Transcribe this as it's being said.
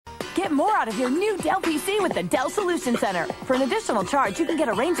Get more out of your new Dell PC with the Dell Solution Center. For an additional charge, you can get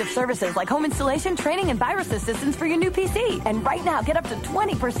a range of services like home installation, training, and virus assistance for your new PC. And right now, get up to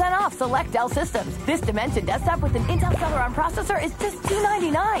 20% off select Dell systems. This Dimension desktop with an Intel Celeron processor is just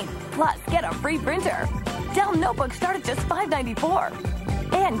 $299. Plus, get a free printer. Dell notebooks start at just $594.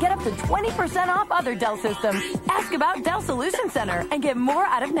 And get up to 20% off other Dell systems. Ask about Dell Solution Center and get more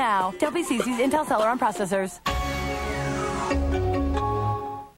out of now. Dell PCs use Intel Celeron processors.